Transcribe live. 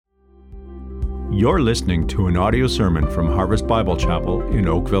You're listening to an audio sermon from Harvest Bible Chapel in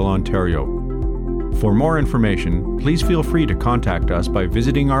Oakville, Ontario. For more information, please feel free to contact us by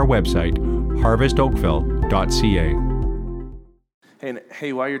visiting our website, harvestoakville.ca.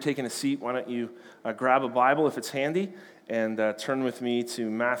 Hey, while you're taking a seat, why don't you grab a Bible if it's handy and turn with me to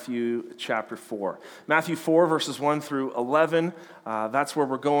Matthew chapter 4. Matthew 4, verses 1 through 11. That's where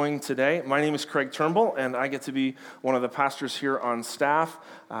we're going today. My name is Craig Turnbull, and I get to be one of the pastors here on staff.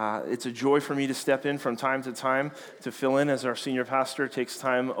 It's a joy for me to step in from time to time to fill in as our senior pastor takes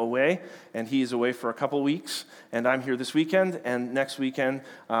time away, and he is away for a couple weeks, and I'm here this weekend, and next weekend,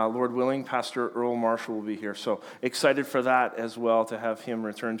 Lord willing, Pastor Earl Marshall will be here. So excited for that as well, to have him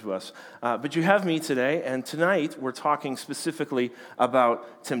return to us. But you have me today, and tonight we're talking specifically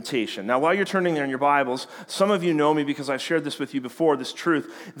about temptation. Now, while you're turning there in your Bibles, some of you know me because I've shared this with you before, this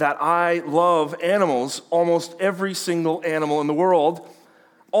truth, that I love animals, almost every single animal in the world,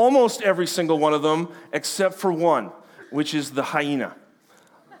 almost every single one of them, except for one, which is the hyena.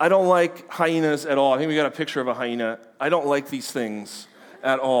 I don't like hyenas at all. I think we got a picture of a hyena. I don't like these things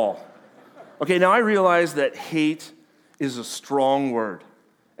at all. Okay, now I realize that hate is a strong word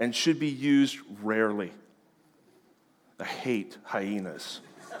and should be used rarely. I hate hyenas.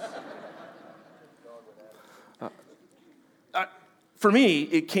 For me,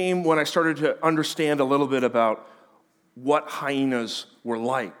 it came when I started to understand a little bit about what hyenas were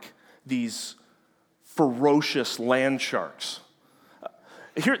like, these ferocious land sharks.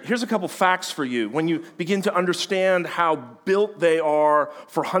 Here's a couple facts for you. When you begin to understand how built they are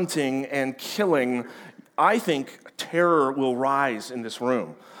for hunting and killing, I think terror will rise in this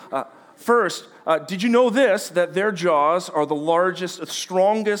room. First, did you know this, that their jaws are the largest,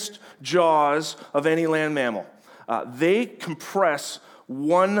 strongest jaws of any land mammal? They compress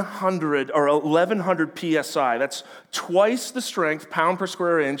 100 or 1,100 psi. That's twice the strength, pound per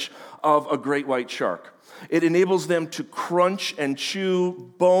square inch, of a great white shark. It enables them to crunch and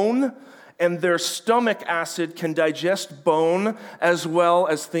chew bone, and their stomach acid can digest bone as well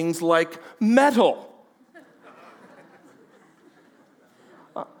as things like metal.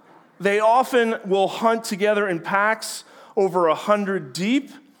 They often will hunt together in packs over 100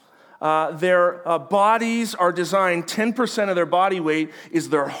 deep. Their bodies are designed, 10% of their body weight is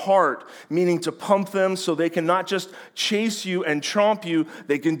their heart, meaning to pump them so they can not just chase you and chomp you,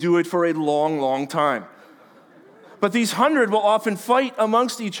 they can do it for a long, long time. But these 100 will often fight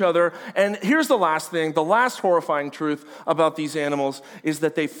amongst each other, and here's the last thing, the last horrifying truth about these animals is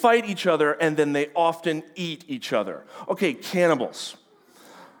that they fight each other and then they often eat each other. Okay, cannibals.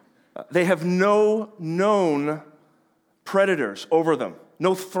 They have no known predators over them,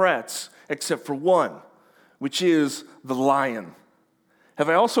 no threats except for one, which is the lion. Have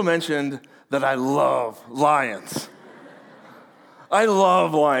I also mentioned that I love lions? I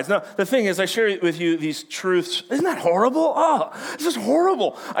love lions. Now, the thing is, I share with you these truths. Isn't that horrible? Oh, this is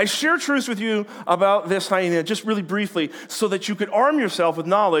horrible. I share truths with you about this hyena just really briefly so that you could arm yourself with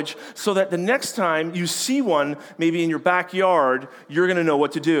knowledge so that the next time you see one, maybe in your backyard, you're going to know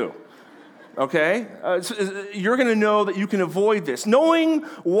what to do. Okay? You're going to know that you can avoid this. Knowing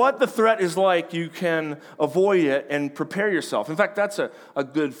what the threat is like, you can avoid it and prepare yourself. In fact, that's a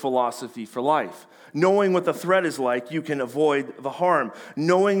good philosophy for life. Knowing what the threat is like, you can avoid the harm.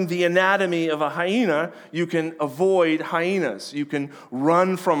 Knowing the anatomy of a hyena, you can avoid hyenas. You can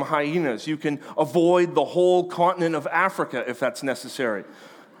run from hyenas. You can avoid the whole continent of Africa if that's necessary.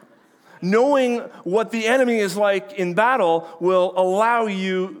 Knowing what the enemy is like in battle will allow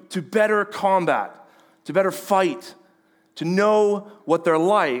you to better combat, to better fight. To know what they're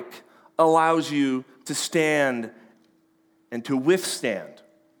like allows you to stand and to withstand.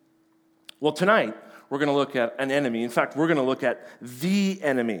 Well, tonight, we're going to look at an enemy. In fact, we're going to look at the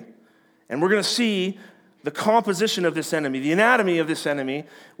enemy. And we're going to see the composition of this enemy, the anatomy of this enemy,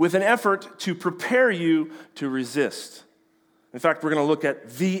 with an effort to prepare you to resist. In fact, we're going to look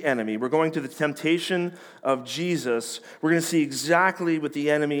at the enemy. We're going to the temptation of Jesus. We're going to see exactly what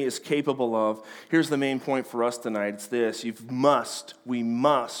the enemy is capable of. Here's the main point for us tonight. It's this. We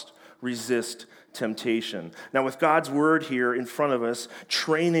must resist temptation. Now, with God's word here in front of us,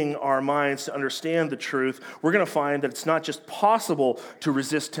 training our minds to understand the truth, we're going to find that it's not just possible to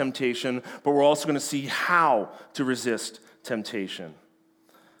resist temptation, but we're also going to see how to resist temptation.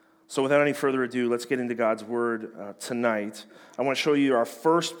 So without any further ado, let's get into God's word tonight. I want to show you our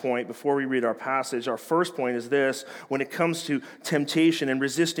first point before we read our passage. Our first point is this. When it comes to temptation and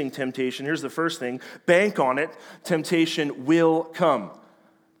resisting temptation, here's the first thing. Bank on it. Temptation will come.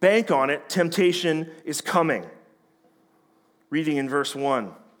 Bank on it. Temptation is coming. Reading in verse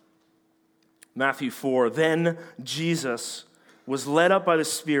 1. Matthew 4. Then Jesus was led up by the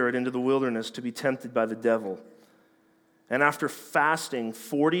Spirit into the wilderness to be tempted by the devil. And after fasting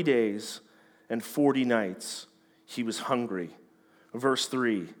 40 days and 40 nights, he was hungry. Verse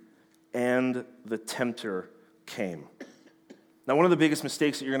 3, and the tempter came. Now, one of the biggest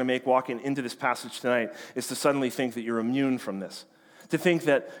mistakes that you're going to make walking into this passage tonight is to suddenly think that you're immune from this. To think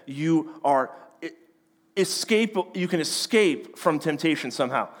that you can escape from temptation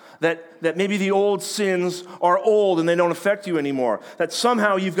somehow. That maybe the old sins are old and they don't affect you anymore. That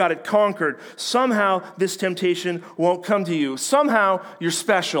somehow you've got it conquered. Somehow this temptation won't come to you. Somehow you're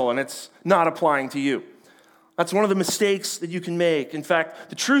special and it's not applying to you. That's one of the mistakes that you can make. In fact,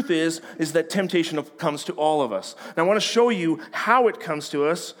 the truth is that temptation comes to all of us. And I want to show you how it comes to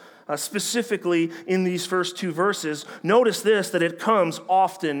us, specifically in these first two verses. Notice this, that it comes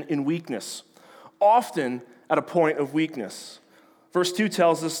often in weakness. Often at a point of weakness. Verse 2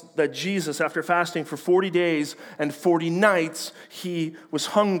 tells us that Jesus, after fasting for 40 days and 40 nights, he was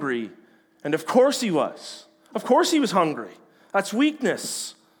hungry. And of course he was. Of course he was hungry. That's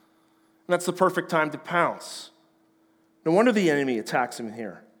weakness. And that's the perfect time to pounce. No wonder the enemy attacks him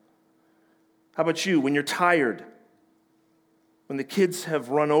here. How about you, when you're tired? When the kids have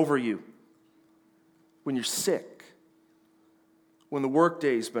run over you? When you're sick? When the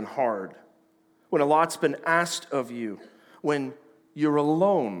workday's been hard? When a lot's been asked of you? When you're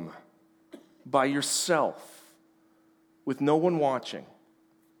alone by yourself with no one watching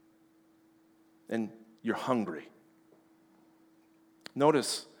and you're hungry?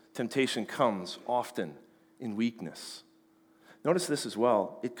 Notice temptation comes often in weakness. Notice this as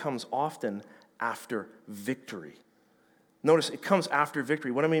well. It comes often after victory. Notice it comes after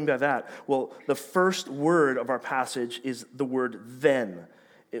victory. What do I mean by that? Well, the first word of our passage is the word then,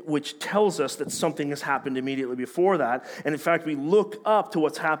 which tells us that something has happened immediately before that. And in fact, we look up to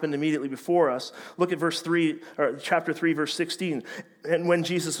what's happened immediately before us. Look at chapter 3, verse 16. And when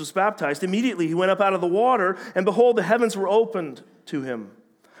Jesus was baptized, immediately he went up out of the water, and behold, the heavens were opened to him.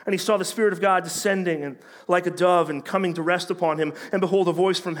 And he saw the Spirit of God descending and like a dove and coming to rest upon him. And behold, a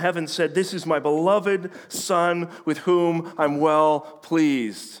voice from heaven said, "This is my beloved Son with whom I'm well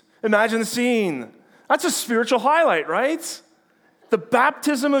pleased." Imagine the scene. That's a spiritual highlight, right? The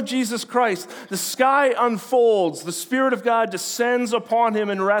baptism of Jesus Christ. The sky unfolds. The Spirit of God descends upon him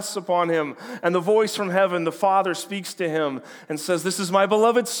and rests upon him. And the voice from heaven, the Father, speaks to him and says, "This is my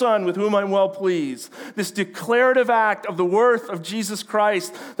beloved Son with whom I'm well pleased." This declarative act of the worth of Jesus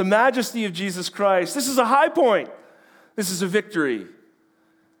Christ, the majesty of Jesus Christ. This is a high point. This is a victory.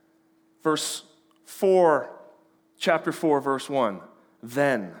 Verse 4, chapter 4, verse 1.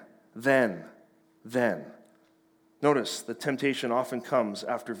 Then. Notice the temptation often comes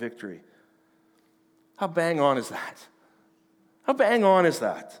after victory. How bang on is that? How bang on is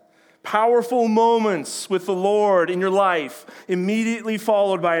that? Powerful moments with the Lord in your life, immediately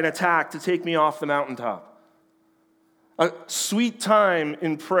followed by an attack to take me off the mountaintop. A sweet time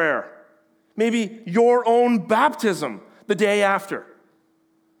in prayer. Maybe your own baptism the day after.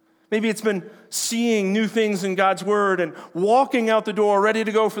 Maybe it's been seeing new things in God's Word and walking out the door ready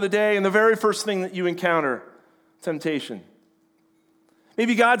to go for the day, and the very first thing that you encounter, temptation.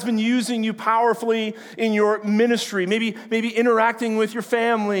 Maybe God's been using you powerfully in your ministry, maybe interacting with your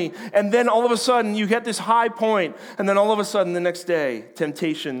family, and then all of a sudden you get this high point, and then all of a sudden the next day,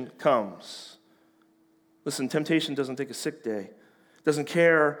 temptation comes. Listen, temptation doesn't take a sick day. It doesn't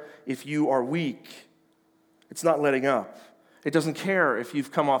care if you are weak. It's not letting up. It doesn't care if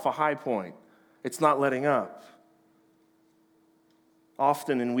you've come off a high point. It's not letting up.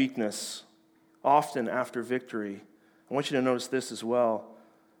 Often in weakness, often after victory. I want you to notice this as well.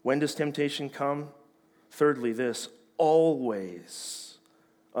 When does temptation come? Thirdly, this, always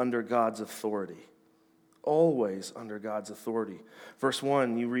under God's authority. Always under God's authority. Verse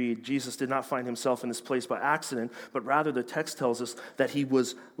 1, you read, Jesus did not find himself in this place by accident, but rather the text tells us that he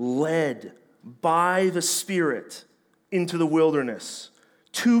was led by the Spirit into the wilderness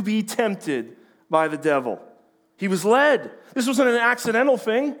to be tempted by the devil. He was led. This wasn't an accidental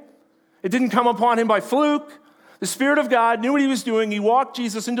thing. It didn't come upon him by fluke. The Spirit of God knew what he was doing. He walked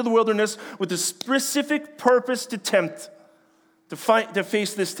Jesus into the wilderness with a specific purpose to tempt, to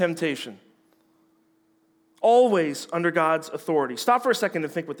face this temptation. Always under God's authority. Stop for a second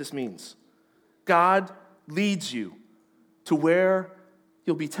and think what this means. God leads you to where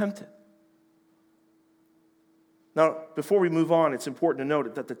you'll be tempted. Now, before we move on, it's important to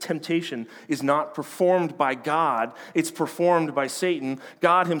note that the temptation is not performed by God. It's performed by Satan.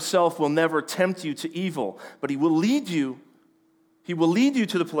 God himself will never tempt you to evil, but he will lead you. He will lead you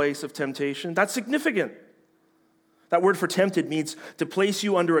to the place of temptation. That's significant. That word for tempted means to place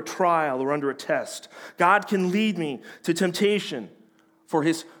you under a trial or under a test. God can lead me to temptation for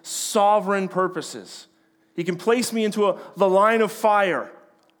his sovereign purposes. He can place me into the line of fire,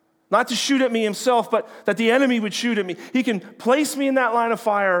 not to shoot at me himself, but that the enemy would shoot at me. He can place me in that line of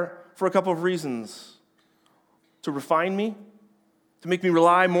fire for a couple of reasons. To refine me, to make me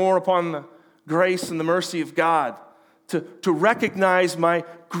rely more upon the grace and the mercy of God, to recognize my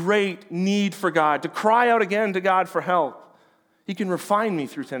great need for God, to cry out again to God for help. He can refine me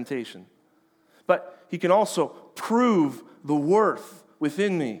through temptation. But he can also prove the worth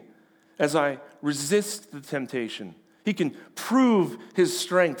within me as I resist the temptation. He can prove his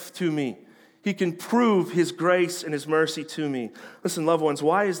strength to me. He can prove his grace and his mercy to me. Listen, loved ones,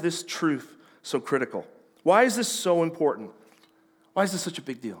 why is this truth so critical? Why is this so important? Why is this such a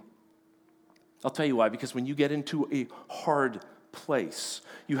big deal? I'll tell you why. Because when you get into a hard place,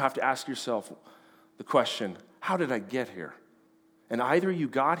 you have to ask yourself the question, how did I get here? And either you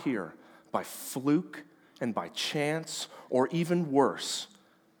got here by fluke and by chance, or even worse,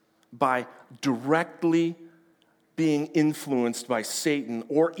 by directly being influenced by Satan,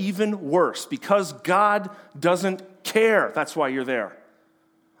 or even worse, because God doesn't care. That's why you're there.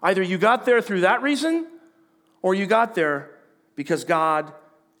 Either you got there through that reason, or you got there because God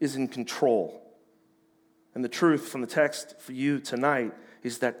is in control. And the truth from the text for you tonight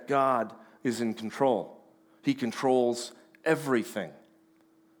is that God is in control. He controls everything.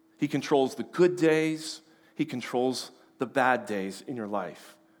 He controls the good days. He controls the bad days in your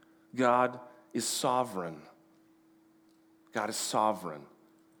life. God is sovereign. God is sovereign.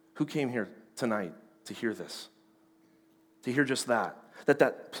 Who came here tonight to hear this? To hear just that?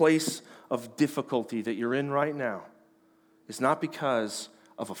 That place of difficulty that you're in right now is not because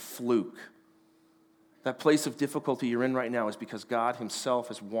of a fluke. That place of difficulty you're in right now is because God himself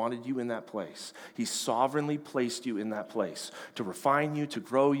has wanted you in that place. He sovereignly placed you in that place to refine you, to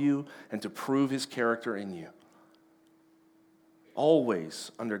grow you, and to prove his character in you.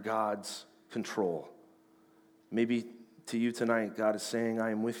 Always under God's control. Maybe to you tonight, God is saying,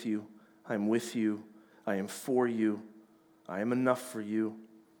 I am with you, I am with you, I am for you, I am enough for you.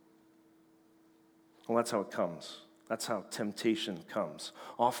 Well, that's how it comes. That's how temptation comes.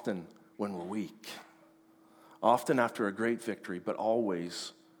 Often when we're weak. Often after a great victory, but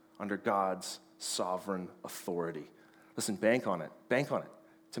always under God's sovereign authority. Listen, bank on it. Bank on it.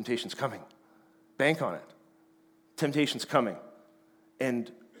 Temptation's coming. Bank on it. Temptation's coming.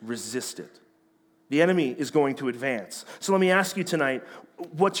 And resist it. The enemy is going to advance. So let me ask you tonight,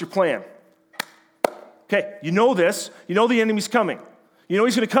 what's your plan? Okay, you know this. You know the enemy's coming. You know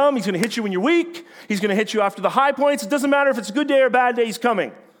he's going to come. He's going to hit you when you're weak. He's going to hit you after the high points. It doesn't matter if it's a good day or a bad day, he's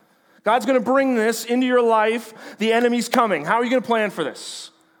coming. God's going to bring this into your life. The enemy's coming. How are you going to plan for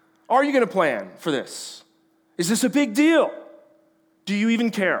this? Are you going to plan for this? Is this a big deal? Do you even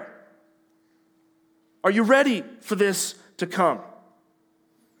care? Are you ready for this to come?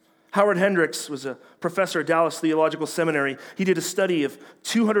 Howard Hendricks was a professor at Dallas Theological Seminary. He did a study of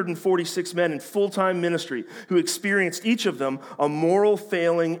 246 men in full-time ministry who experienced, each of them, a moral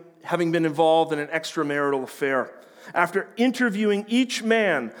failing having been involved in an extramarital affair. After interviewing each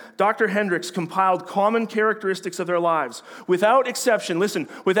man, Dr. Hendricks compiled common characteristics of their lives. Without exception, listen,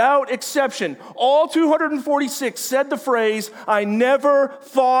 without exception, all 246 said the phrase, I never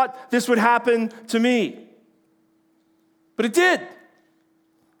thought this would happen to me. But it did.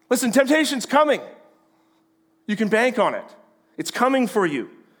 Listen, temptation's coming. You can bank on it. It's coming for you.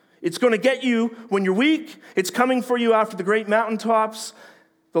 It's going to get you when you're weak. It's coming for you after the great mountaintops.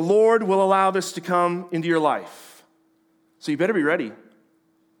 The Lord will allow this to come into your life. So you better be ready.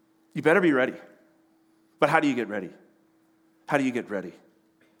 You better be ready. But how do you get ready? How do you get ready?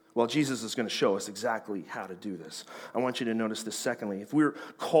 Well, Jesus is going to show us exactly how to do this. I want you to notice this secondly. If we're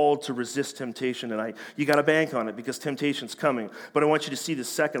called to resist temptation tonight, you got to bank on it because temptation's coming. But I want you to see this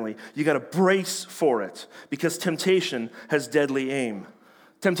secondly. You got to brace for it because temptation has deadly aim.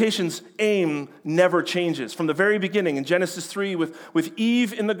 Temptation's aim never changes. From the very beginning, in Genesis 3, with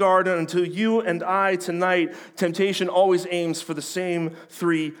Eve in the garden until you and I tonight, temptation always aims for the same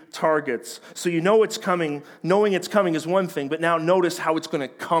three targets. So you know it's coming. Knowing it's coming is one thing, but now notice how it's going to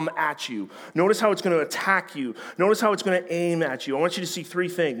come at you. Notice how it's going to attack you. Notice how it's going to aim at you. I want you to see three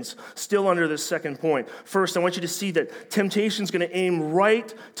things still under this second point. First, I want you to see that temptation's going to aim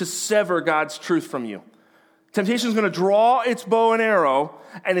right to sever God's truth from you. Temptation is going to draw its bow and arrow,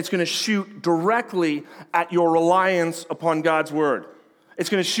 and it's going to shoot directly at your reliance upon God's word. It's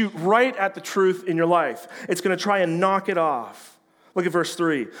going to shoot right at the truth in your life. It's going to try and knock it off. Look at verse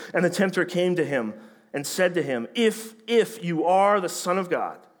 3. And the tempter came to him and said to him, If you are the Son of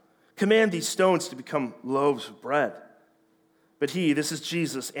God, Command these stones to become loaves of bread." But he, this is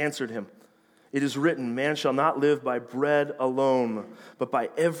Jesus, answered him, "It is written, man shall not live by bread alone, but by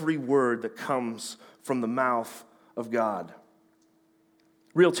every word that comes from the mouth of God."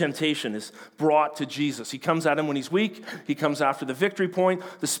 Real temptation is brought to Jesus. He comes at him when he's weak. He comes after the victory point.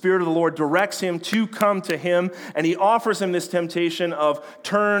 The Spirit of the Lord directs him to come to him, and he offers him this temptation of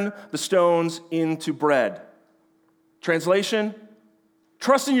turn the stones into bread. Translation,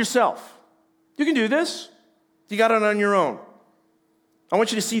 trust in yourself. You can do this. You got it on your own. I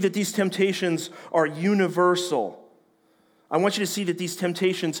want you to see that these temptations are universal. I want you to see that these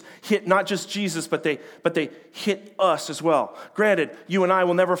temptations hit not just Jesus, but they hit us as well. Granted, you and I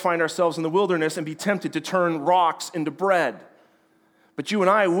will never find ourselves in the wilderness and be tempted to turn rocks into bread. But you and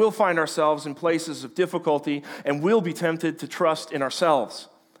I will find ourselves in places of difficulty and will be tempted to trust in ourselves.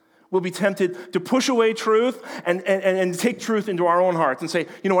 We'll be tempted to push away truth and take truth into our own hearts and say,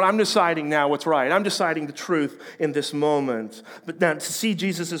 you know what, I'm deciding now what's right. I'm deciding the truth in this moment. But now to see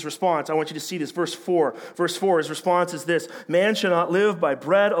Jesus' response, I want you to see this. Verse 4. Verse 4, his response is this: man shall not live by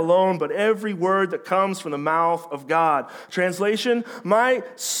bread alone, but every word that comes from the mouth of God. Translation, my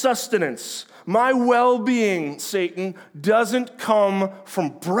sustenance, my well-being, Satan, doesn't come from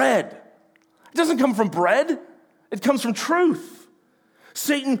bread. It doesn't come from bread. It comes from truth.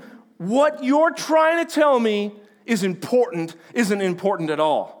 Satan, what you're trying to tell me isn't important at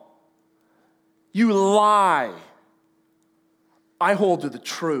all. You lie. I hold to the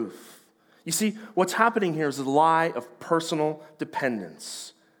truth. You see, what's happening here is a lie of personal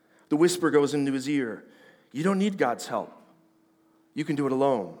dependence. The whisper goes into his ear. You don't need God's help. You can do it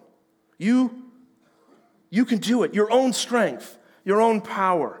alone. You can do it. Your own strength, your own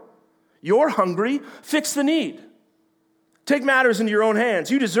power. You're hungry. Fix the need. Take matters into your own hands.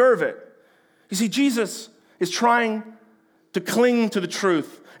 You deserve it. You see, Jesus is trying to cling to the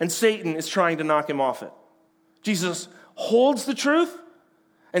truth, and Satan is trying to knock him off it. Jesus holds the truth,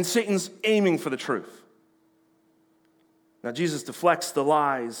 and Satan's aiming for the truth. Now, Jesus deflects the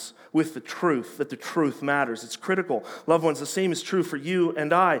lies with the truth, that the truth matters. It's critical. Loved ones, the same is true for you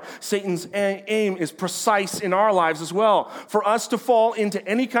and I. Satan's aim is precise in our lives as well. For us to fall into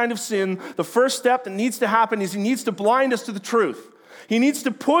any kind of sin, the first step that needs to happen is he needs to blind us to the truth. He needs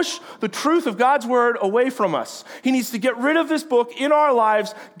to push the truth of God's word away from us. He needs to get rid of this book in our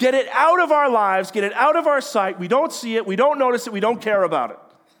lives, get it out of our lives, get it out of our sight. We don't see it, we don't notice it, we don't care about it.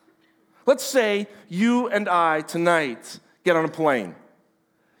 Let's say you and I tonight get on a plane.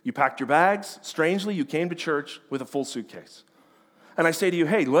 You packed your bags. Strangely, you came to church with a full suitcase. And I say to you,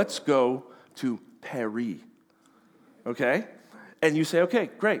 hey, let's go to Paris. Okay? And you say, okay,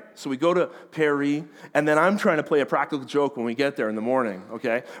 great. So we go to Paris, and then I'm trying to play a practical joke when we get there in the morning,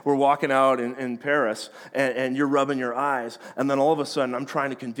 okay? We're walking out in Paris, and you're rubbing your eyes, and then all of a sudden I'm trying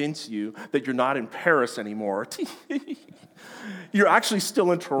to convince you that you're not in Paris anymore. You're actually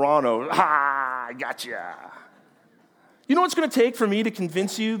still in Toronto. Ha, I gotcha. You know what it's going to take for me to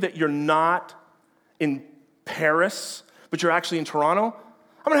convince you that you're not in Paris, but you're actually in Toronto?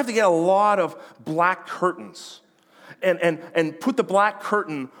 I'm going to have to get a lot of black curtains and put the black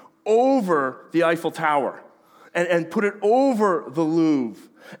curtain over the Eiffel Tower and put it over the Louvre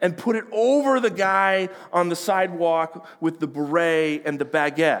and put it over the guy on the sidewalk with the beret and the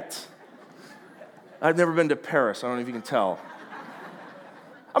baguette. I've never been to Paris. I don't know if you can tell.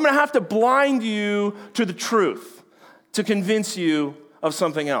 I'm going to have to blind you to the truth to convince you of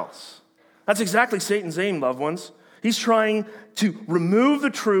something else. That's exactly Satan's aim, loved ones. He's trying to remove the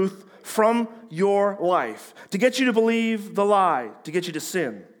truth from your life, to get you to believe the lie, to get you to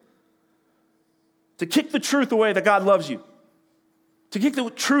sin, to kick the truth away that God loves you, to kick the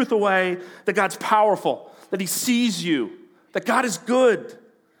truth away that God's powerful, that he sees you, that God is good,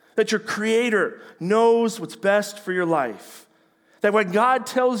 that your Creator knows what's best for your life. That when God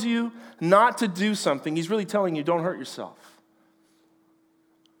tells you not to do something, he's really telling you don't hurt yourself.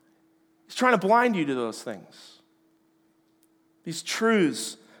 He's trying to blind you to those things. These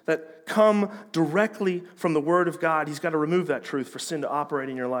truths that come directly from the Word of God, he's got to remove that truth for sin to operate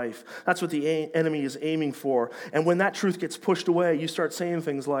in your life. That's what the enemy is aiming for. And when that truth gets pushed away, you start saying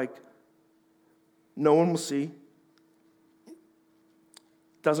things like, no one will see.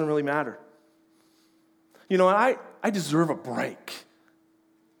 Doesn't really matter. You know, I deserve a break.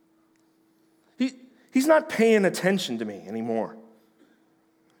 He's not paying attention to me anymore.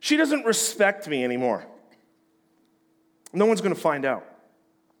 She doesn't respect me anymore. No one's going to find out.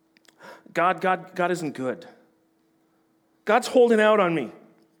 God isn't good. God's holding out on me.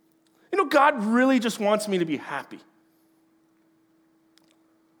 You know, God really just wants me to be happy.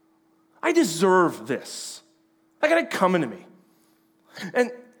 I deserve this. I got it coming to me.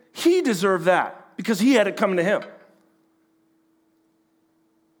 And He deserved that because he had it coming to him.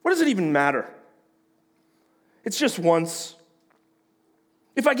 What does it even matter? It's just once.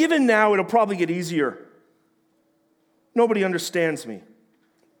 If I give in now, it'll probably get easier. Nobody understands me.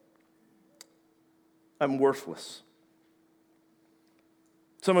 I'm worthless.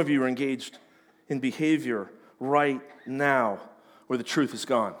 Some of you are engaged in behavior right now where the truth is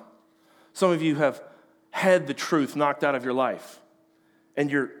gone. Some of you have had the truth knocked out of your life,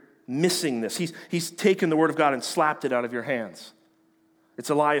 and you're missing this. He's taken the Word of God and slapped it out of your hands. It's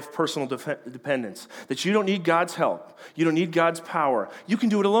a lie of personal dependence, that you don't need God's help. You don't need God's power. You can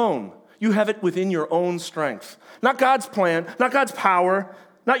do it alone. You have it within your own strength. Not God's plan, not God's power,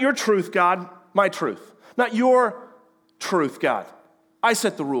 not your truth, God, my truth. Not your truth, God. I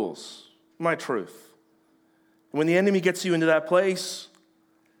set the rules, my truth. When the enemy gets you into that place,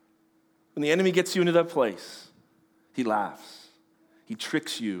 he laughs. He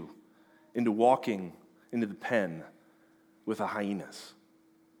tricks you into walking into the pen with the hyenas.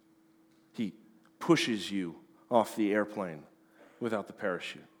 He pushes you off the airplane without the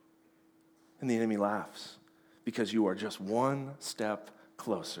parachute. And the enemy laughs because you are just one step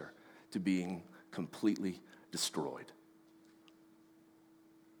closer to being completely destroyed.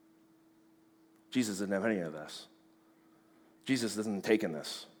 Jesus didn't have any of this. Jesus doesn't take in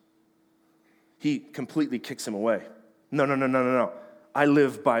this. He completely kicks him away. No. I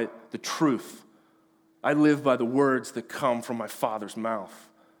live by the truth. I live by the words that come from my Father's mouth.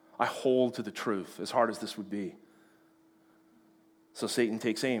 I hold to the truth, as hard as this would be. So Satan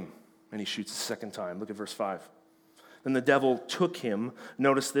takes aim, and he shoots a second time. Look at verse 5. Then the devil took him.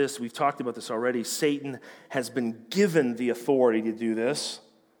 Notice this. We've talked about this already. Satan has been given the authority to do this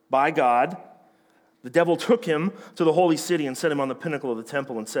by God. The devil took him to the holy city and set him on the pinnacle of the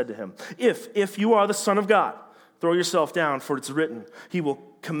temple and said to him, If you are the Son of God, throw yourself down, for it's written, He will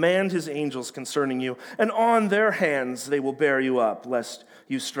command His angels concerning you, and on their hands they will bear you up, lest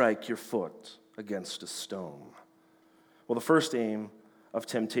you strike your foot against a stone. Well, the first aim of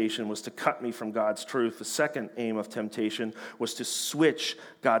temptation was to cut me from God's truth. The second aim of temptation was to switch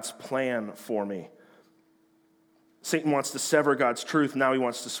God's plan for me. Satan wants to sever God's truth. Now he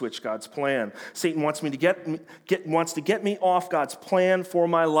wants to switch God's plan. Satan wants to get me off God's plan for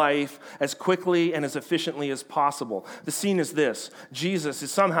my life as quickly and as efficiently as possible. The scene is this. Jesus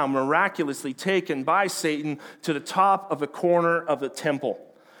is somehow miraculously taken by Satan to the top of the corner of the temple.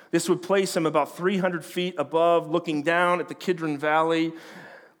 This would place him about 300 feet above, looking down at the Kidron Valley,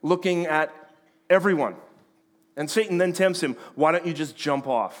 looking at everyone. And Satan then tempts him, why don't you just jump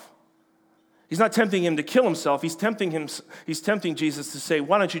off? He's not tempting him to kill himself. He's tempting Jesus to say,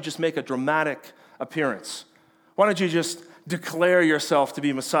 why don't you just make a dramatic appearance? Why don't you just declare yourself to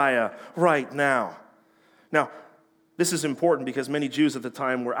be Messiah right now? Now, this is important because many Jews at the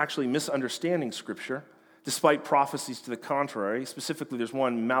time were actually misunderstanding Scripture, despite prophecies to the contrary. Specifically, there's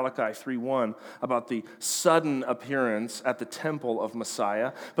one, Malachi 3:1, about the sudden appearance at the temple of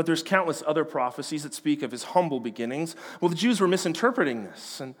Messiah. But there's countless other prophecies that speak of his humble beginnings. Well, the Jews were misinterpreting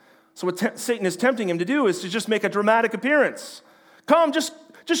this, and so what Satan is tempting him to do is to just make a dramatic appearance. Come, just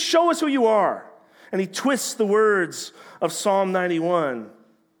show us who you are. And he twists the words of Psalm 91.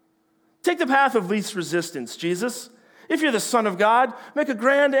 Take the path of least resistance, Jesus. If you're the Son of God, make a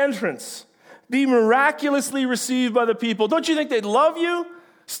grand entrance. Be miraculously received by the people. Don't you think they'd love you?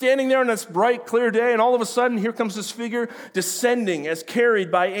 Standing there on this bright, clear day, and all of a sudden, here comes this figure descending as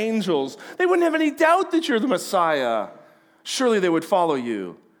carried by angels. They wouldn't have any doubt that you're the Messiah. Surely they would follow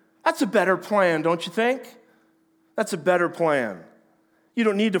you. That's a better plan, don't you think? That's a better plan. You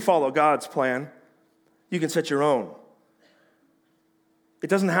don't need to follow God's plan. You can set your own. It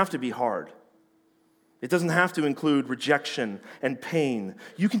doesn't have to be hard. It doesn't have to include rejection and pain.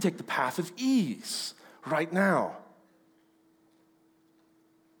 You can take the path of ease right now.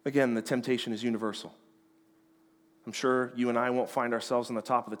 Again, the temptation is universal. I'm sure you and I won't find ourselves on the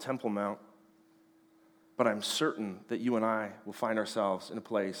top of the Temple Mount, but I'm certain that you and I will find ourselves in a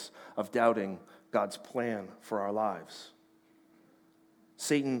place of doubting God's plan for our lives.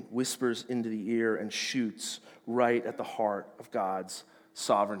 Satan whispers into the ear and shoots right at the heart of God's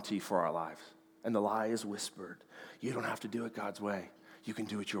sovereignty for our lives. And the lie is whispered. You don't have to do it God's way. You can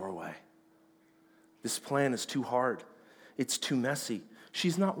do it your way. This plan is too hard. It's too messy.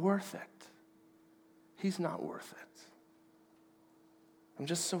 She's not worth it. He's not worth it. I'm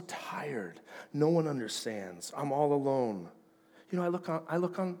just so tired. No one understands. I'm all alone. You know, I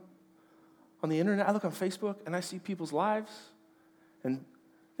look on the internet, I look on Facebook, and I see people's lives, and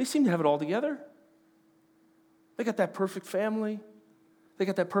they seem to have it all together. They got that perfect family. They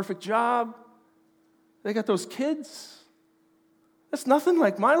got that perfect job. They got those kids. That's nothing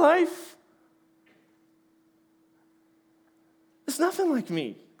like my life. It's nothing like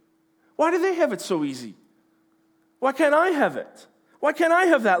me. Why do they have it so easy? Why can't I have it? Why can't I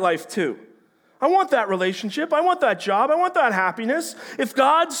have that life too? I want that relationship. I want that job. I want that happiness. If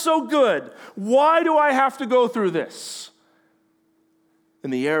God's so good, why do I have to go through this?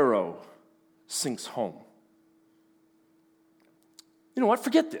 And the arrow sinks home. You know what?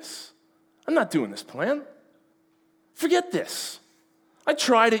 Forget this. I'm not doing this plan. Forget this. I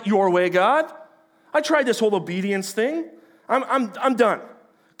tried it your way, God. I tried this whole obedience thing. I'm done.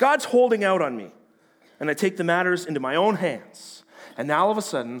 God's holding out on me. And I take the matters into my own hands. And now all of a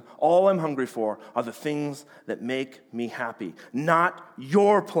sudden, all I'm hungry for are the things that make me happy. Not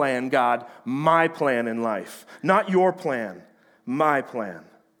your plan, God, my plan in life. Not your plan, my plan.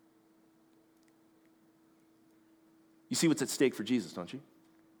 You see what's at stake for Jesus, don't you?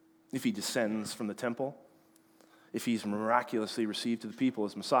 If he descends from the temple, if he's miraculously received to the people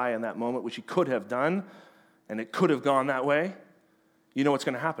as Messiah in that moment, which he could have done, and it could have gone that way, you know what's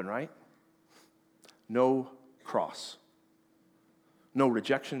going to happen, right? No cross. No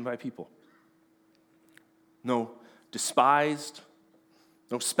rejection by people. No despised.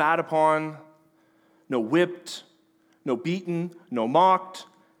 No spat upon. No whipped. No beaten. No mocked.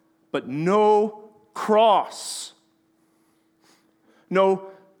 But no cross. No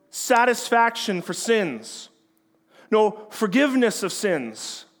satisfaction for sins. No forgiveness of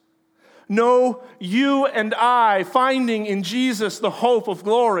sins. No you and I finding in Jesus the hope of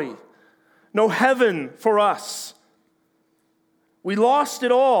glory. No heaven for us. We lost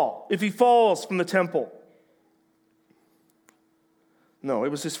it all if he falls from the temple. No, it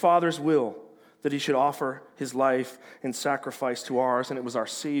was his Father's will that he should offer his life in sacrifice to ours, and it was our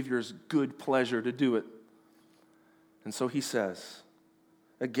Savior's good pleasure to do it. And so he says,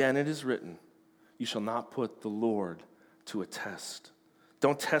 again it is written, you shall not put the Lord to a test.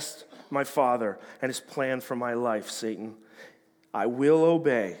 Don't test my Father and his plan for my life, Satan. I will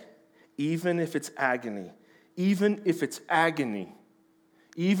obey, even if it's agony. Even if it's agony,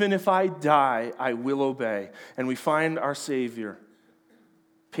 even if I die, I will obey. And we find our Savior,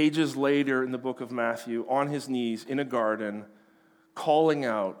 pages later in the book of Matthew, on his knees in a garden, calling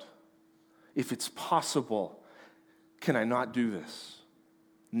out, if it's possible, can I not do this?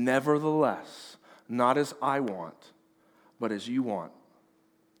 Nevertheless, not as I want, but as you want.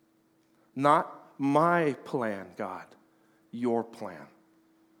 Not my plan, God, your plan.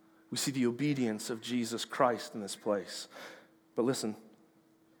 We see the obedience of Jesus Christ in this place. But listen,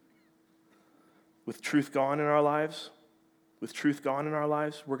 with truth gone in our lives, we're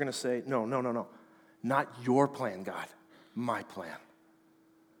going to say, no. Not your plan, God, my plan.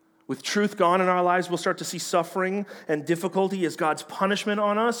 With truth gone in our lives, we'll start to see suffering and difficulty as God's punishment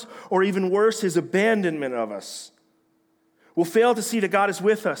on us, or even worse, his abandonment of us. We'll fail to see that God is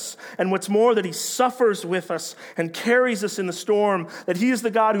with us, and what's more, that he suffers with us and carries us in the storm, that he is the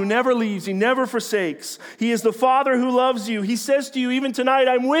God who never leaves, he never forsakes. He is the Father who loves you. He says to you even tonight,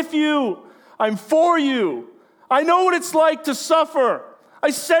 I'm with you, I'm for you. I know what it's like to suffer.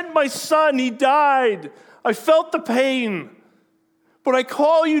 I sent my son, he died. I felt the pain, but I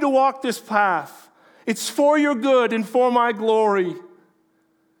call you to walk this path. It's for your good and for my glory.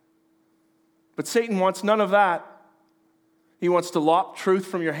 But Satan wants none of that. He wants to lop truth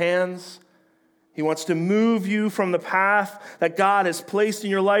from your hands. He wants to move you from the path that God has placed in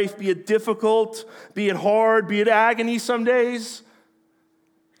your life, be it difficult, be it hard, be it agony some days.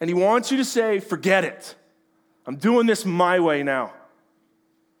 And he wants you to say, forget it. I'm doing this my way now.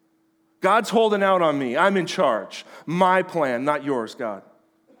 God's holding out on me. I'm in charge. My plan, not yours, God.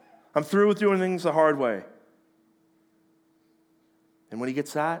 I'm through with doing things the hard way. And when he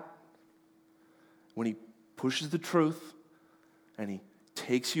gets that, when he pushes the truth, and he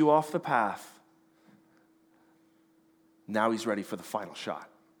takes you off the path, now he's ready for the final shot.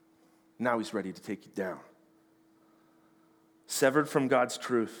 Now he's ready to take you down. Severed from God's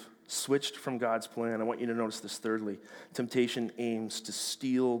truth, switched from God's plan. I want you to notice this thirdly. Temptation aims to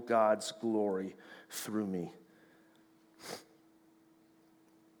steal God's glory through me.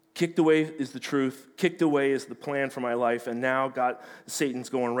 Kicked away is the truth. Kicked away is the plan for my life. And now Satan's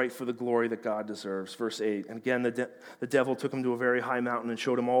going right for the glory that God deserves. Verse 8. And again, the devil took him to a very high mountain and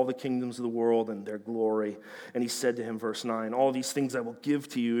showed him all the kingdoms of the world and their glory. And he said to him, verse 9, all these things I will give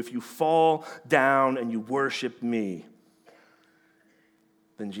to you if you fall down and you worship me.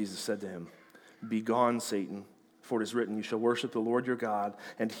 Then Jesus said to him, be gone, Satan, for it is written, you shall worship the Lord your God,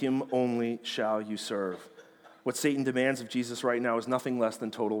 and him only shall you serve. What Satan demands of Jesus right now is nothing less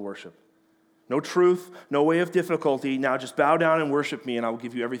than total worship. No truth, no way of difficulty. Now just bow down and worship me, and I will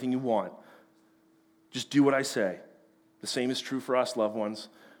give you everything you want. Just do what I say. The same is true for us, loved ones.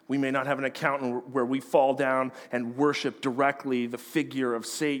 We may not have an account where we fall down and worship directly the figure of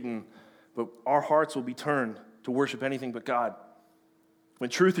Satan, but our hearts will be turned to worship anything but God. When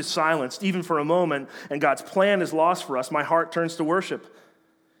truth is silenced, even for a moment, and God's plan is lost for us, my heart turns to worship.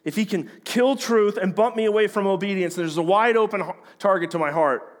 If he can kill truth and bump me away from obedience, there's a wide open target to my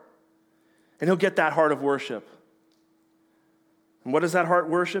heart. And he'll get that heart of worship. And what does that heart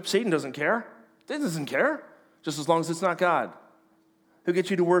worship? Satan doesn't care. He doesn't care, just as long as it's not God. He'll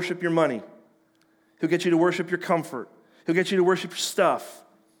get you to worship your money. He'll get you to worship your comfort. He'll get you to worship your stuff.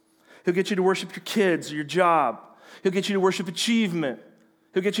 He'll get you to worship your kids or your job. He'll get you to worship achievement.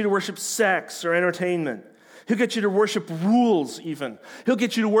 He'll get you to worship sex or entertainment. He'll get you to worship rules even. He'll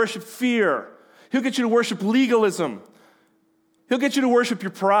get you to worship fear. He'll get you to worship legalism. He'll get you to worship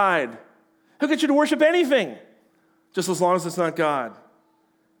your pride. He'll get you to worship anything, just as long as it's not God.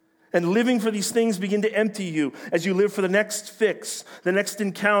 And living for these things begin to empty you as you live for the next fix, the next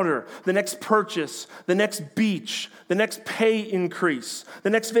encounter, the next purchase, the next beach, the next pay increase, the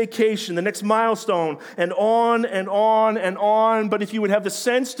next vacation, the next milestone, and on and on and on. But if you would have the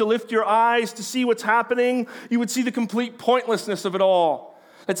sense to lift your eyes to see what's happening, you would see the complete pointlessness of it all.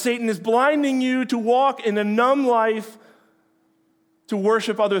 That Satan is blinding you to walk in a numb life to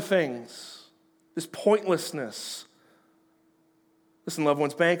worship other things. This pointlessness. Listen, loved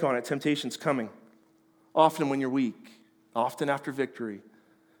ones, bank on it. Temptation's coming. Often when you're weak, often after victory,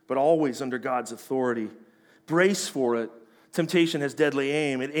 but always under God's authority. Brace for it. Temptation has deadly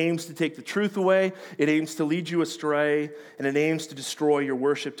aim. It aims to take the truth away. It aims to lead you astray. And it aims to destroy your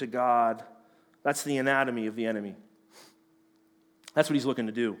worship to God. That's the anatomy of the enemy. That's what he's looking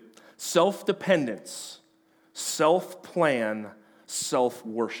to do. Self-dependence, self-plan,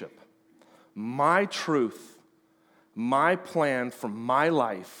 self-worship. My truth, my plan for my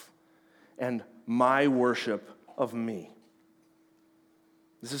life, and my worship of me.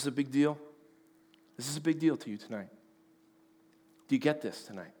 Is this a big deal? Is this a big deal to you tonight? Do you get this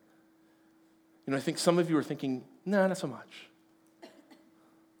tonight? You know, I think some of you are thinking, no, not so much.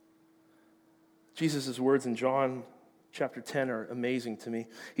 Jesus' words in John chapter 10 are amazing to me.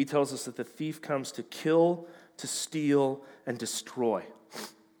 He tells us that the thief comes to kill, to steal, and destroy.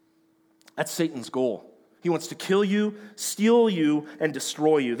 That's Satan's goal. He wants to kill you, steal you, and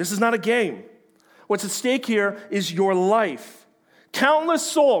destroy you. This is not a game. What's at stake here is your life. Countless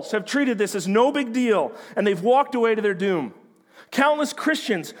souls have treated this as no big deal, and they've walked away to their doom. Countless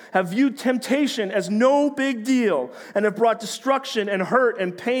Christians have viewed temptation as no big deal and have brought destruction and hurt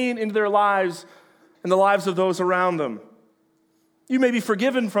and pain into their lives and the lives of those around them. You may be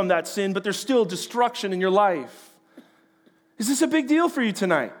forgiven from that sin, but there's still destruction in your life. Is this a big deal for you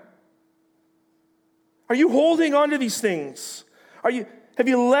tonight? Are you holding on to these things? Have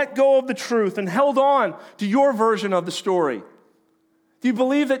you let go of the truth and held on to your version of the story? Do you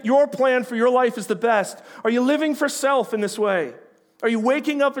believe that your plan for your life is the best? Are you living for self in this way? Are you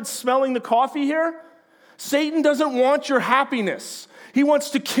waking up and smelling the coffee here? Satan doesn't want your happiness. He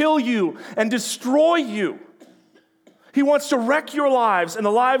wants to kill you and destroy you. He wants to wreck your lives and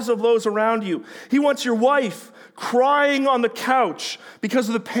the lives of those around you. He wants your wife crying on the couch because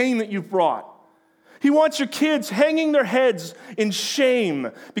of the pain that you've brought. He wants your kids hanging their heads in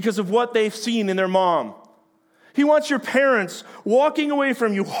shame because of what they've seen in their mom. He wants your parents walking away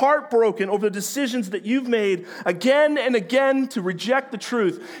from you heartbroken over the decisions that you've made again and again to reject the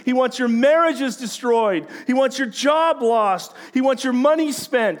truth. He wants your marriages destroyed. He wants your job lost. He wants your money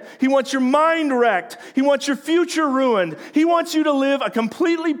spent. He wants your mind wrecked. He wants your future ruined. He wants you to live a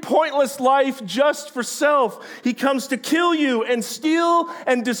completely pointless life just for self. He comes to kill you and steal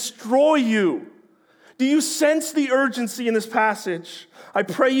and destroy you. Do you sense the urgency in this passage? I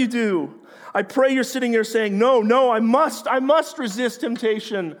pray you do. I pray you're sitting here saying, no, I must resist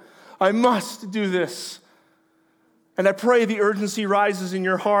temptation. I must do this. And I pray the urgency rises in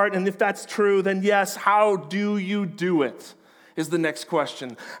your heart. And if that's true, then yes, how do you do it? Is the next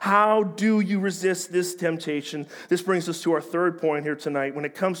question. How do you resist this temptation? This brings us to our third point here tonight. When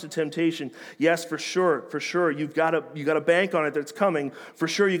it comes to temptation, yes, for sure, you've got to bank on it that it's coming. For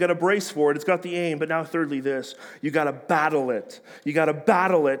sure, you got to brace for it. It's got the aim. But now, thirdly, this: you got to battle it. You got to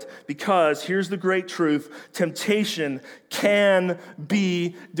battle it because here's the great truth: temptation can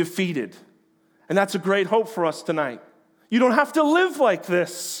be defeated, and that's a great hope for us tonight. You don't have to live like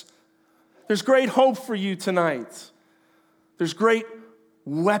this. There's great hope for you tonight. There's great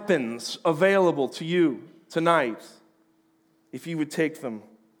weapons available to you tonight if you would take them,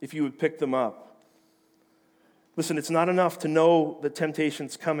 if you would pick them up. Listen, it's not enough to know that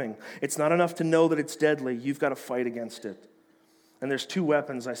temptation's coming. It's not enough to know that it's deadly. You've got to fight against it. And there's two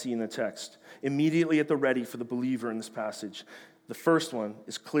weapons I see in the text, immediately at the ready for the believer in this passage. The first one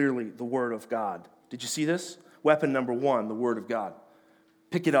is clearly the Word of God. Did you see this? Weapon number one, the Word of God.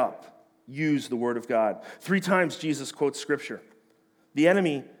 Pick it up. Use the Word of God. 3 times Jesus quotes Scripture. The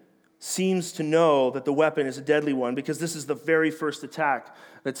enemy seems to know that the weapon is a deadly one because this is the very first attack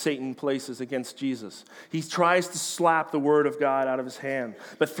that Satan places against Jesus. He tries to slap the Word of God out of his hand.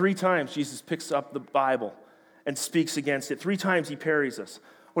 But 3 times Jesus picks up the Bible and speaks against it. 3 times he parries us.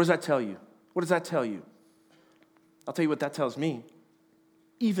 What does that tell you? What does that tell you? I'll tell you what that tells me.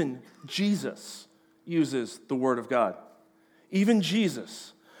 Even Jesus uses the Word of God. Even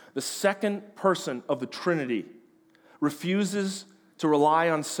Jesus, the second person of the Trinity, refuses to rely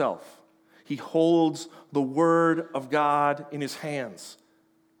on self. He holds the Word of God in his hands.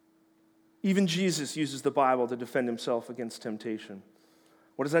 Even Jesus uses the Bible to defend himself against temptation.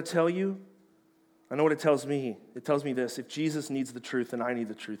 What does that tell you? I know what it tells me. It tells me this: if Jesus needs the truth, then I need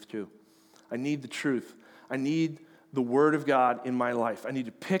the truth too. I need the truth. I need the Word of God in my life. I need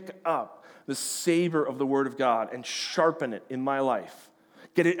to pick up the savor of the Word of God and sharpen it in my life.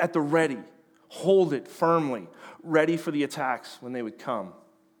 Get it at the ready. Hold it firmly, ready for the attacks when they would come.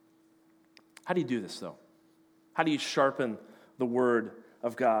 How do you do this, though? How do you sharpen the Word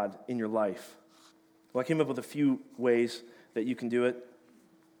of God in your life? Well, I came up with a few ways that you can do it.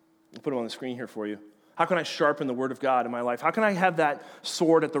 I'll put them on the screen here for you. How can I sharpen the Word of God in my life? How can I have that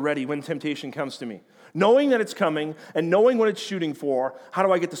sword at the ready when temptation comes to me? Knowing that it's coming and knowing what it's shooting for, how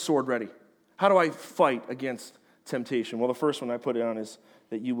do I get the sword ready? How do I fight against temptation? Well, the first one I put down is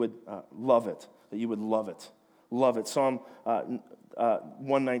that you would love it, that you would love it. Love it. Psalm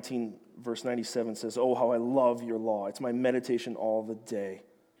 119, verse 97 says, "Oh, how I love your law. It's my meditation all the day."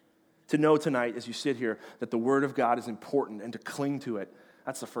 To know tonight, as you sit here, that the Word of God is important and to cling to it,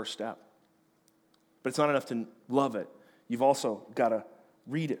 that's the first step. But it's not enough to love it. You've also got to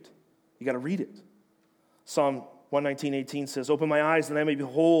read it. You got to read it. Psalm 119:18 says, "Open my eyes that I may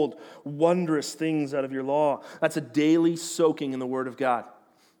behold wondrous things out of your law." That's a daily soaking in the Word of God.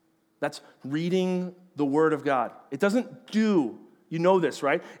 That's reading the Word of God. It doesn't do, you know this,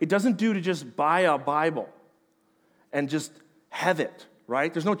 right? It doesn't do to just buy a Bible and just have it,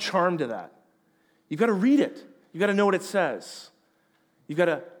 right? There's no charm to that. You've got to read it. You've got to know what it says. You've got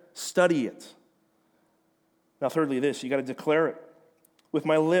to study it. Now, thirdly, this, you got to declare it. "With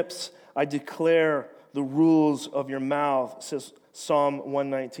my lips, I declare the rules of your mouth," says Psalm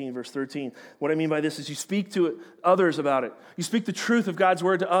 119, verse 13. What I mean by this is you speak to others about it. You speak the truth of God's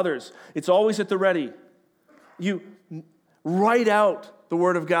word to others. It's always at the ready. You write out the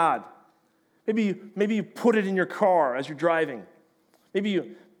Word of God. Maybe you put it in your car as you're driving. Maybe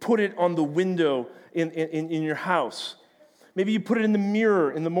you put it on the window in your house. Maybe you put it in the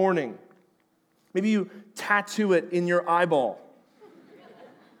mirror in the morning. Maybe you tattoo it in your eyeball.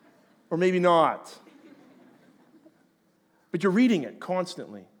 Or maybe not. But you're reading it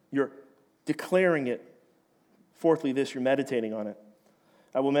constantly. You're declaring it. Fourthly, this, you're meditating on it.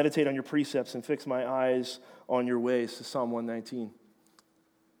 "I will meditate on your precepts and fix my eyes on your ways," to Psalm 119.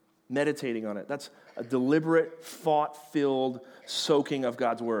 Meditating on it. That's a deliberate, thought-filled soaking of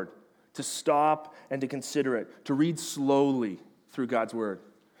God's word. To stop and to consider it. To read slowly through God's word.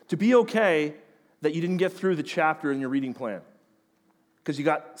 To be okay that you didn't get through the chapter in your reading plan because you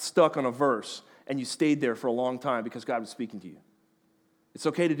got stuck on a verse and you stayed there for a long time because God was speaking to you. It's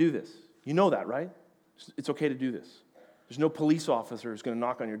okay to do this. You know that, right? It's okay to do this. There's no police officer who's going to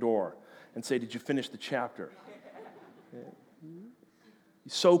knock on your door and say, "Did you finish the chapter?" You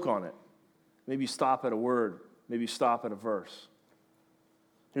soak on it. Maybe you stop at a word. Maybe you stop at a verse.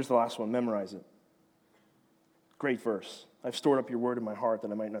 Here's the last one. Memorize it. Great verse. "I've stored up your word in my heart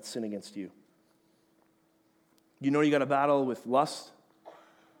that I might not sin against you." You know you got a battle with lust.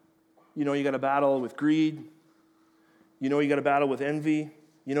 You know you got a battle with greed. You know you got a battle with envy.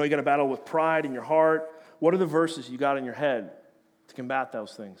 You know you got a battle with pride in your heart. What are the verses you got in your head to combat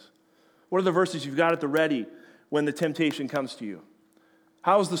those things? What are the verses you've got at the ready when the temptation comes to you?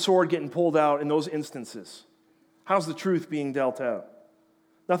 How's the sword getting pulled out in those instances? How's the truth being dealt out?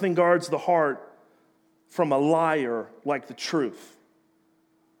 Nothing guards the heart from a liar like the truth.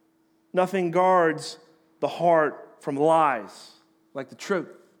 Nothing guards the heart from lies like the truth.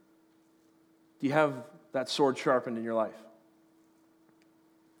 Do you have that sword sharpened in your life?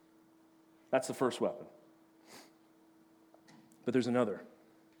 That's the first weapon. But there's another.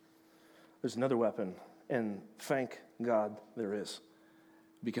 There's another weapon, and thank God there is,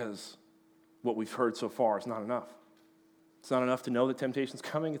 because what we've heard so far is not enough. It's not enough to know that temptation's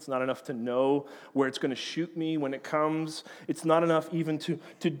coming. It's not enough to know where it's going to shoot me when it comes. It's not enough even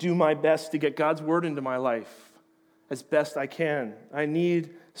to do my best to get God's word into my life as best I can. I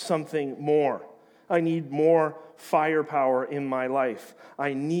need something more. I need more firepower in my life.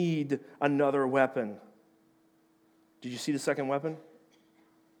 I need another weapon. Did you see the second weapon?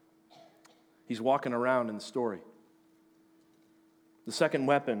 He's walking around in the story. The second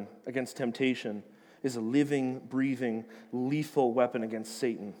weapon against temptation is a living, breathing, lethal weapon against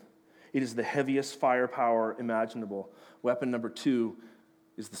Satan. It is the heaviest firepower imaginable. Weapon number 2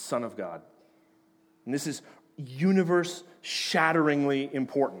 is the Son of God. And this is universe-shatteringly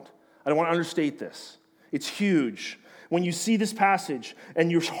important. I don't want to understate this. It's huge. When you see this passage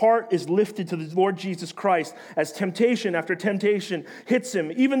and your heart is lifted to the Lord Jesus Christ as temptation after temptation hits him,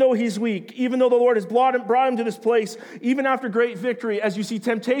 even though he's weak, even though the Lord has brought him to this place, even after great victory, as you see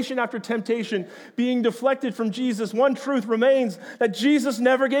temptation after temptation being deflected from Jesus, one truth remains, that Jesus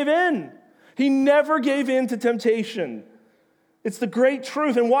never gave in. He never gave in to temptation. It's the great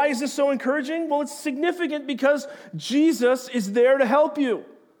truth. And why is this so encouraging? Well, it's significant because Jesus is there to help you.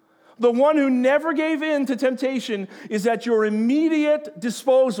 The one who never gave in to temptation is at your immediate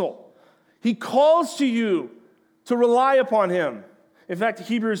disposal. He calls to you to rely upon him. In fact,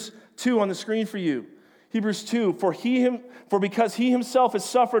 Hebrews 2 on the screen for you. Hebrews 2, for because he himself has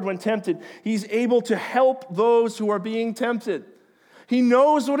suffered when tempted, he's able to help those who are being tempted. He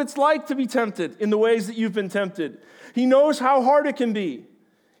knows what it's like to be tempted in the ways that you've been tempted. He knows how hard it can be.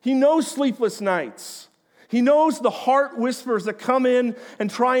 He knows sleepless nights. He knows the heart whispers that come in and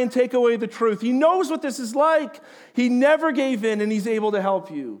try and take away the truth. He knows what this is like. He never gave in, and he's able to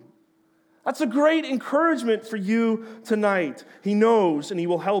help you. That's a great encouragement for you tonight. He knows, and he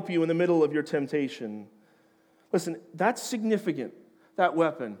will help you in the middle of your temptation. Listen, that's significant, that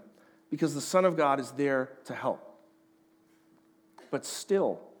weapon, because the Son of God is there to help. But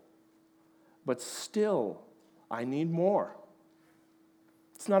still, I need more.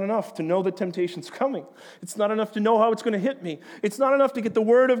 It's not enough to know that temptation's coming. It's not enough to know how it's going to hit me. It's not enough to get the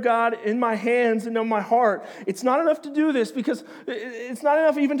Word of God in my hands and in my heart. It's not enough to do this because it's not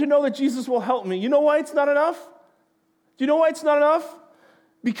enough even to know that Jesus will help me. You know why it's not enough? Do you know why it's not enough?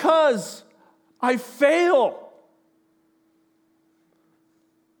 Because I fail.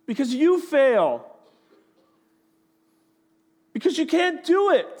 Because you fail. Because you can't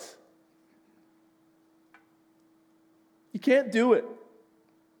do it. You can't do it.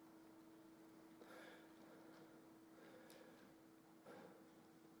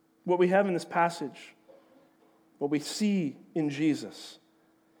 What we have in this passage, what we see in Jesus,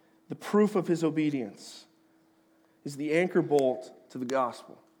 the proof of his obedience, is the anchor bolt to the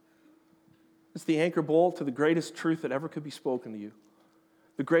gospel. It's the anchor bolt to the greatest truth that ever could be spoken to you.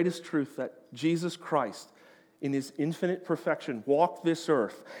 The greatest truth that Jesus Christ, in his infinite perfection, walked this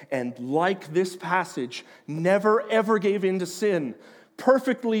earth and, like this passage, never ever gave in to sin,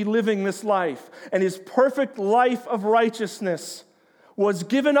 perfectly living this life, and his perfect life of righteousness was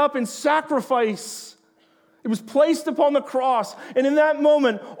given up in sacrifice. It was placed upon the cross. And in that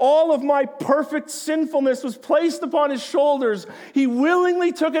moment, all of my perfect sinfulness was placed upon his shoulders. He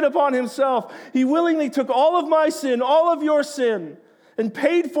willingly took it upon himself. He willingly took all of my sin, all of your sin, and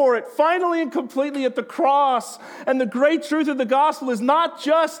paid for it finally and completely at the cross. And the great truth of the gospel is not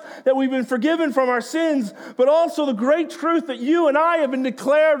just that we've been forgiven from our sins, but also the great truth that you and I have been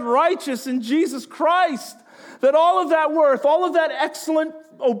declared righteous in Jesus Christ. That all of that worth, all of that excellent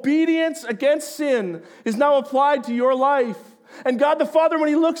obedience against sin is now applied to your life. And God the Father, when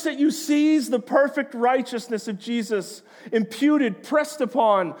he looks at you, sees the perfect righteousness of Jesus imputed, pressed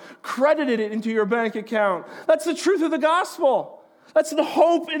upon, credited it into your bank account. That's the truth of the gospel. That's the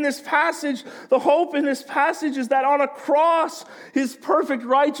hope in this passage. The hope in this passage is that on a cross, his perfect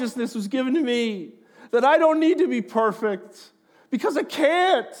righteousness was given to me. That I don't need to be perfect because I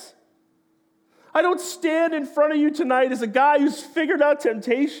can't. I don't stand in front of you tonight as a guy who's figured out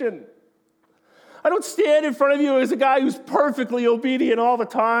temptation. I don't stand in front of you as a guy who's perfectly obedient all the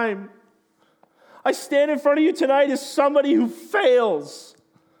time. I stand in front of you tonight as somebody who fails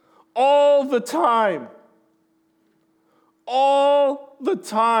all the time. All the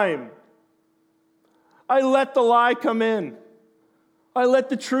time. I let the lie come in. I let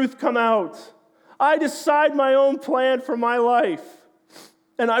the truth come out. I decide my own plan for my life.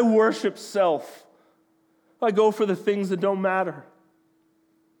 And I worship self. I go for the things that don't matter.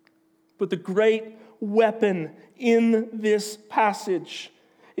 But the great weapon in this passage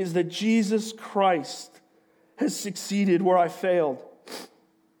is that Jesus Christ has succeeded where I failed.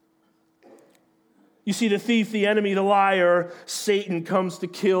 You see, the thief, the enemy, the liar, Satan comes to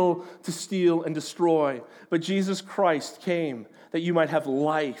kill, to steal, and destroy. But Jesus Christ came that you might have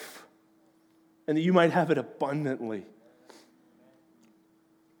life and that you might have it abundantly.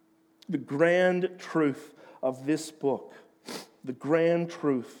 The grand truth of this book, the grand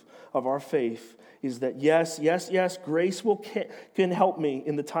truth of our faith, is that yes, grace can help me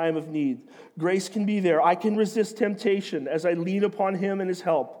in the time of need. Grace can be there. I can resist temptation as I lean upon Him and His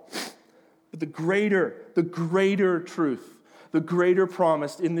help. But the greater truth, the greater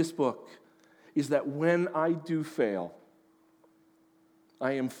promise in this book is that when I do fail,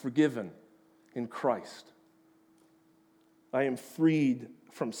 I am forgiven in Christ. I am freed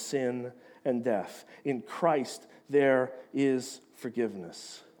from sin and death. In Christ, there is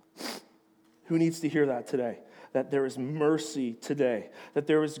forgiveness. Who needs to hear that today? That there is mercy today. That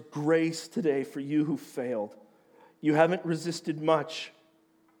there is grace today for you who failed. You haven't resisted much.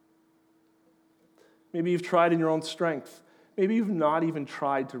 Maybe you've tried in your own strength. Maybe you've not even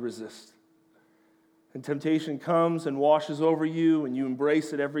tried to resist. And temptation comes and washes over you, and you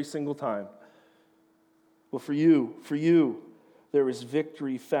embrace it every single time. Well, for you, there is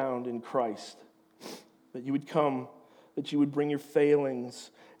victory found in Christ. That you would come, that you would bring your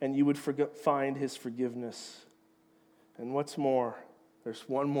failings, and you would find His forgiveness. And what's more, there's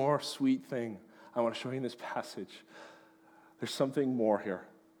one more sweet thing I want to show you in this passage. There's something more here.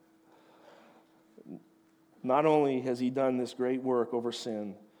 Not only has He done this great work over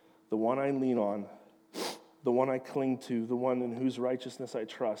sin, the one I lean on, the one I cling to, the one in whose righteousness I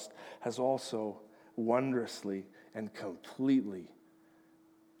trust, has also wondrously and completely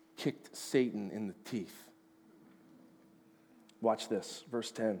kicked Satan in the teeth. Watch this,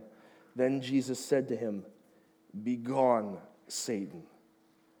 verse 10. Then Jesus said to him, "Begone, Satan."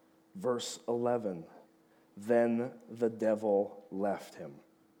 Verse 11. Then the devil left him.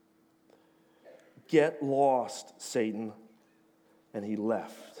 Get lost, Satan. And he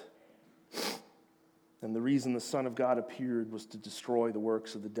left. And the reason the Son of God appeared was to destroy the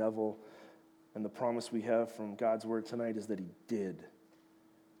works of the devil. And the promise we have from God's word tonight is that He did.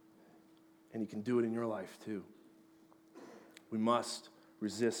 And He can do it in your life too. We must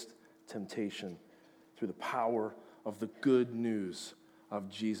resist temptation through the power of the good news of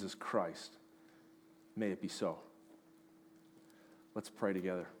Jesus Christ. May it be so. Let's pray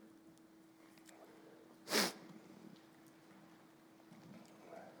together.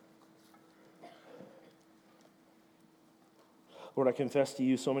 Lord, I confess to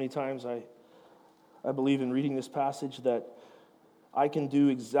You so many times I believe in reading this passage that I can do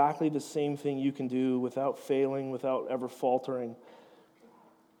exactly the same thing You can do without failing, without ever faltering.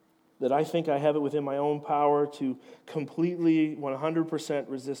 That I think I have it within my own power to completely, 100%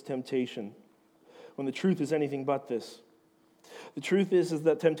 resist temptation, when the truth is anything but this. The truth is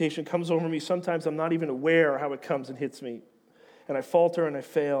that temptation comes over me. Sometimes I'm not even aware how it comes and hits me, and I falter and I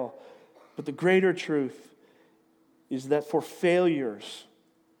fail. But the greater truth is that for failures,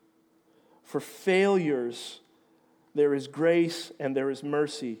 there is grace and there is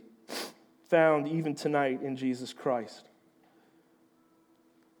mercy found even tonight in Jesus Christ.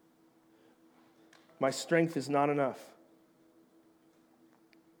 My strength is not enough.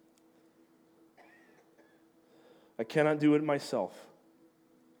 I cannot do it myself.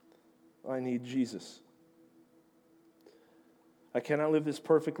 I need Jesus. I cannot live this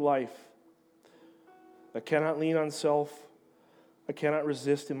perfect life. I cannot lean on self. I cannot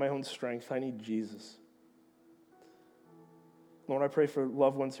resist in my own strength. I need Jesus. Lord, I pray for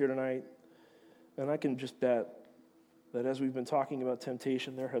loved ones here tonight, and I can just bet that as we've been talking about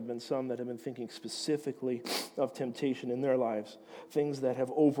temptation, there have been some that have been thinking specifically of temptation in their lives, things that have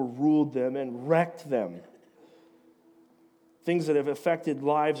overruled them and wrecked them, things that have affected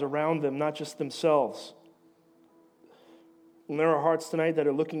lives around them, not just themselves. And there are hearts tonight that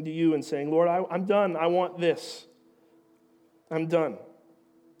are looking to You and saying, Lord, I'm done. I want this. I'm done.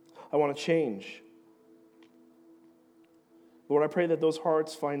 I want to change. Lord, I pray that those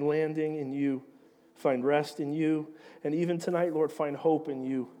hearts find landing in You, find rest in You, and even tonight, Lord, find hope in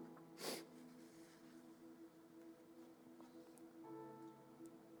You.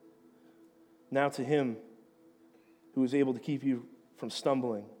 Now to Him who is able to keep you from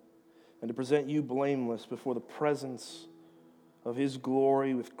stumbling and to present you blameless before the presence of His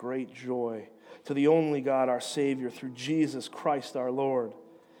glory with great joy, to the only God, our Savior, through Jesus Christ our Lord,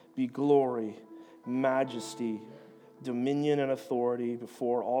 be glory, majesty, dominion, and authority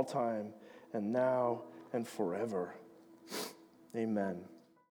before all time, and now and forever. Amen.